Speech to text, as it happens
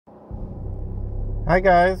Hi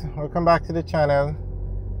guys, welcome back to the channel.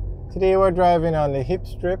 Today we're driving on the Hip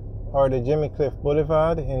Strip or the Jamaica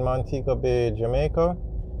Boulevard in Montego Bay, Jamaica.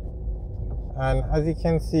 And as you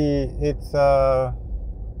can see, it's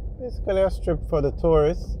basically a strip for the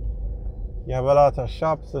tourists. You have a lot of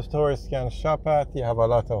shops the tourists can shop at. You have a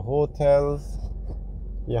lot of hotels.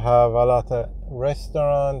 You have a lot of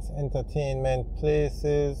restaurants, entertainment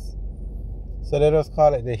places. So they just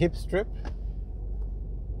call it the Hip Strip.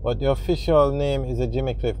 But the official name is the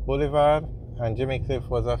Jimmy Cliff Boulevard, and Jimmy Cliff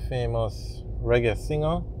was a famous reggae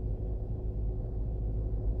singer.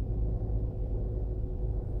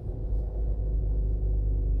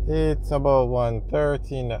 It's about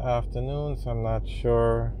 1:30 in the afternoon, so I'm not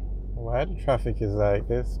sure why the traffic is like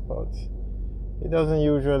this, but it doesn't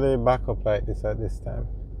usually back up like this at this time.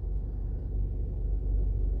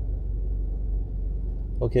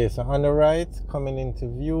 Okay, so on the right, coming into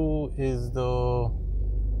view, is the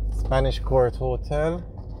Spanish Court Hotel.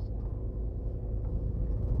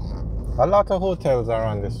 A lot of hotels are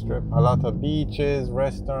on this strip, a lot of beaches,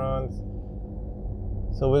 restaurants.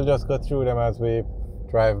 So we'll just go through them as we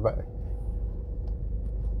drive by.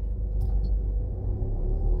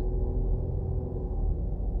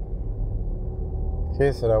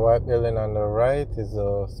 Okay, so the white building on the right is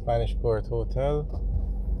the Spanish Court Hotel.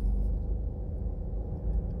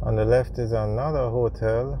 On the left is another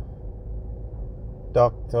hotel,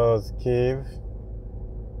 Doctor's Cave.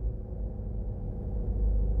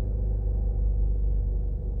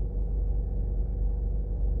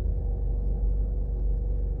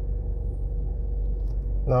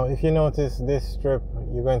 Now, if you notice this strip,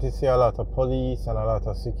 you're going to see a lot of police and a lot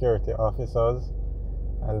of security officers,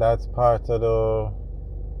 and that's part of the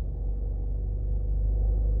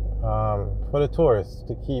for the tourists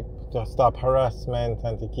to stop harassment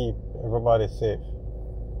and to keep everybody safe.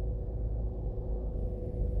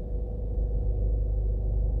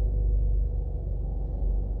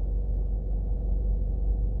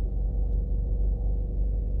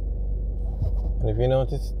 And if you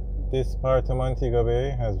notice, this part of Montego Bay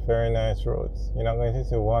has very nice roads. You're not going to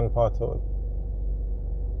see one pothole.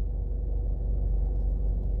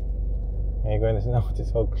 And you're going to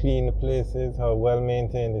notice how clean the place is, how well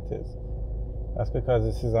maintained it is. That's because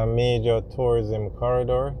this is a major tourism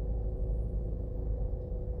corridor.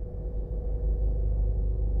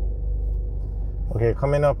 Okay,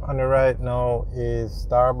 coming up on the right now is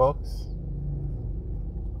Starbucks.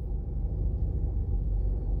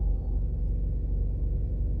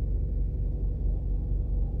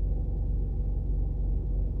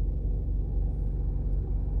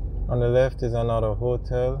 On the left is another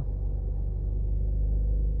hotel.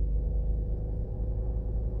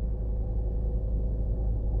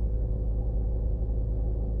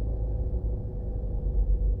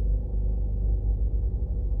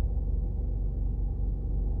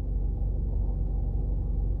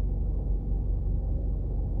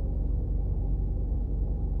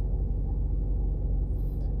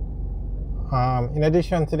 In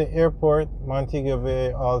addition to the airport, Montego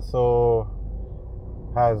Bay also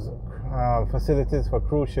has facilities for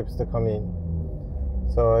cruise ships to come in.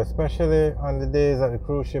 So especially on the days that the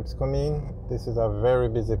cruise ships come in, this is a very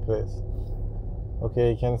busy place.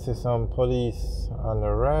 Okay, you can see some police on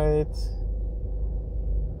the right.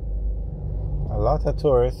 A lot of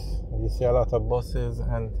tourists. You see a lot of buses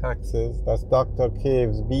and taxis. That's Dr.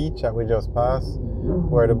 Cave's beach that we just passed,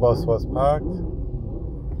 where the bus was parked.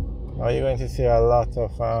 Now you're going to see a lot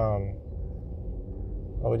of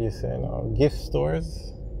what would you say now? Gift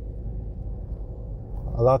stores.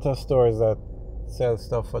 A lot of stores that sell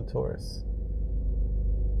stuff for tourists.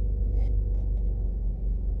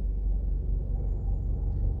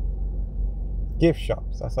 Gift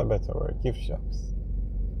shops, that's a better word, gift shops.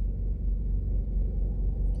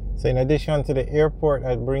 So in addition to the airport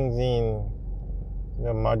that brings in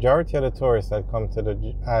the majority of the tourists that come to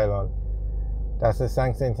the island, that's the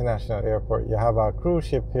Sanctuary International Airport. You have a cruise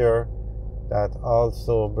ship here that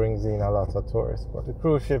also brings in a lot of tourists. But the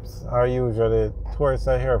cruise ships are usually, tourists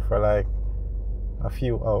are here for like a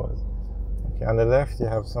few hours. Okay, on the left you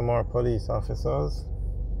have some more police officers.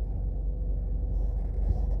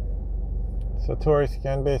 So tourists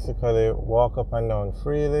can basically walk up and down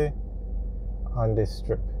freely on this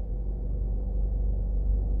strip.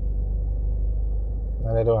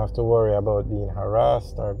 And they don't have to worry about being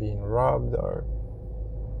harassed or being robbed or...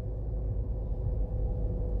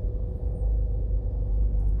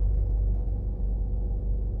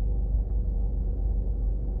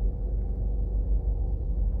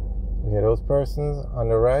 Okay, those persons on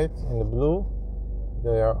the right in the blue,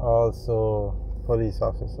 they are also police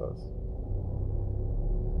officers.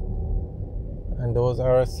 And those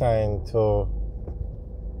are assigned to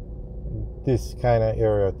this kind of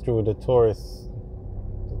area through the tourist,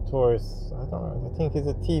 I don't know, I think it's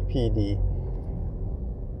a TPD.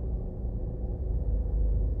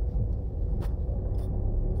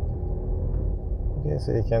 Okay,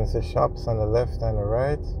 so you can see shops on the left and the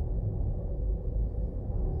right.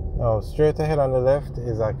 Now straight ahead on the left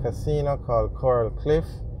is a casino called Coral Cliff,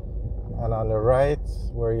 and on the right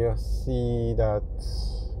where you see that,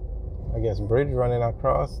 I guess, bridge running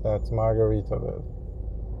across, that's Margaritaville.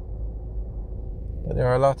 But there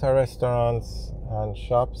are a lot of restaurants and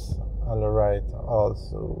shops on the right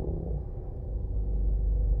also.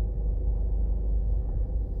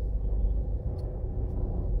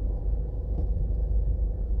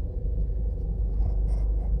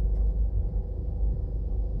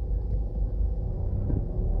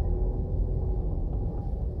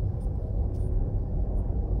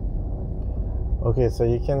 Okay, so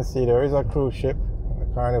you can see there is a cruise ship. A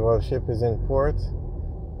Carnival ship is in port.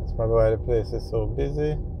 That's probably why the place is so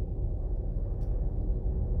busy.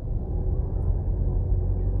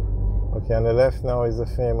 Okay, on the left now is the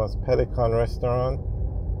famous Pelican restaurant.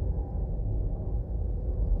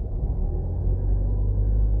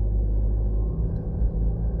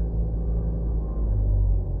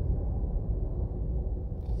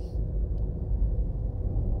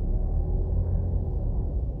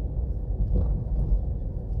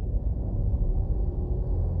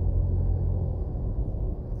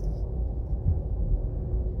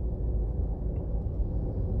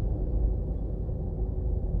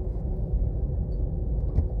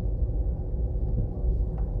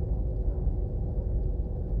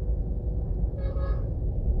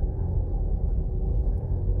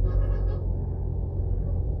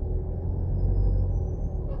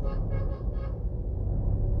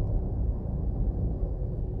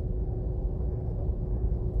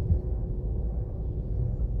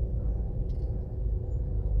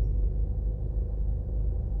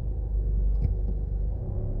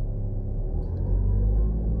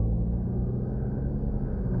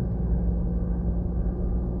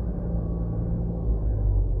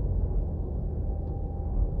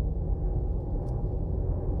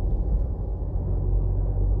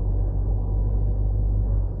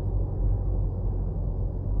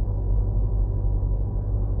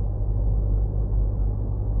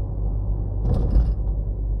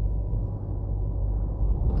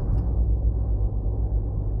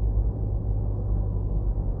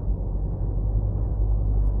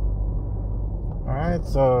 Alright,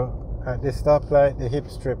 so at the stoplight the hip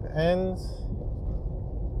strip ends.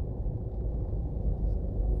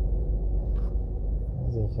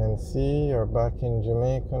 As you can see, you're back in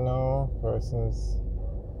Jamaica now. Persons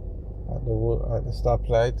at the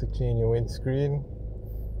stoplight to clean your windscreen.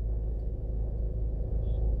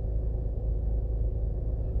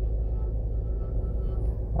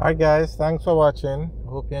 Alright guys, thanks for watching.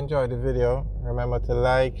 Hope you enjoyed the video. Remember to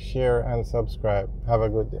like, share and subscribe. Have a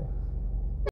good day.